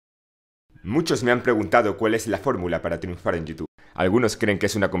Muchos me han preguntado cuál es la fórmula para triunfar en YouTube. Algunos creen que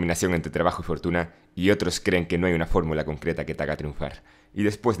es una combinación entre trabajo y fortuna, y otros creen que no hay una fórmula concreta que te haga triunfar. Y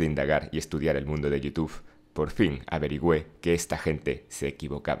después de indagar y estudiar el mundo de YouTube, por fin averigüé que esta gente se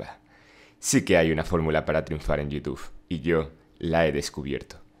equivocaba. Sí que hay una fórmula para triunfar en YouTube, y yo la he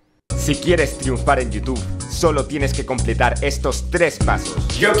descubierto. Si quieres triunfar en YouTube, solo tienes que completar estos 3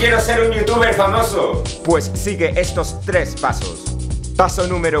 pasos. ¡Yo quiero ser un youtuber famoso! Pues sigue estos 3 pasos. Paso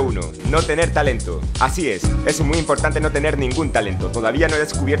número 1. No tener talento. Así es muy importante no tener ningún talento. Todavía no he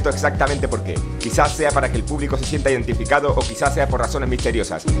descubierto exactamente por qué. Quizás sea para que el público se sienta identificado o quizás sea por razones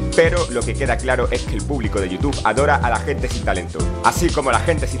misteriosas. Pero lo que queda claro es que el público de YouTube adora a la gente sin talento. Así como la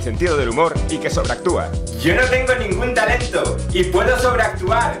gente sin sentido del humor y que sobreactúa. Yo no tengo ningún talento y puedo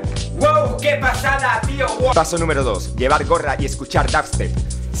sobreactuar. ¡Wow! ¡Qué pasada, tío! ¡Wow! Paso número 2. Llevar gorra y escuchar dubstep.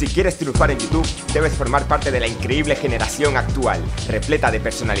 Si quieres triunfar en YouTube, debes formar parte de la increíble generación actual, repleta de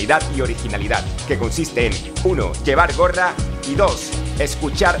personalidad y originalidad, que consiste en 1. Llevar gorra y 2.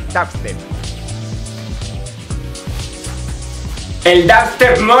 Escuchar dubstep. ¡El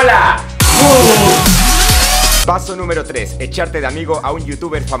dubstep mola! Paso número 3. Echarte de amigo a un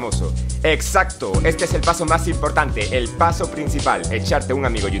youtuber famoso. Exacto, este es el paso más importante, el paso principal. Echarte a un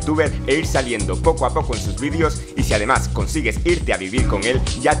amigo youtuber e ir saliendo poco a poco en sus vídeos. Y si además consigues irte a vivir con él,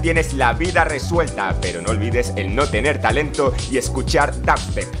 ya tienes la vida resuelta. Pero no olvides el no tener talento y escuchar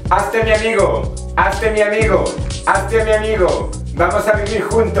dubstep. ¡Hazte mi amigo! ¡Hazte mi amigo! ¡Hazte mi amigo! ¡Vamos a vivir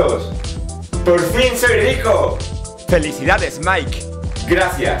juntos! ¡Por fin soy rico! ¡Felicidades, Mike!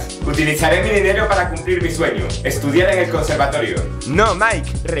 Gracias. Utilizaré mi dinero para cumplir mi sueño, estudiar en el conservatorio. No,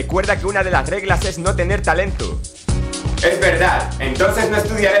 Mike. Recuerda que una de las reglas es no tener talento. Es verdad. Entonces no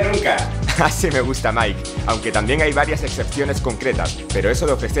estudiaré nunca. Así me gusta, Mike. Aunque también hay varias excepciones concretas. Pero eso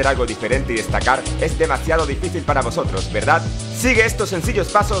de ofrecer algo diferente y destacar es demasiado difícil para vosotros, ¿verdad? Sigue estos sencillos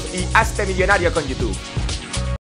pasos y hazte millonario con YouTube.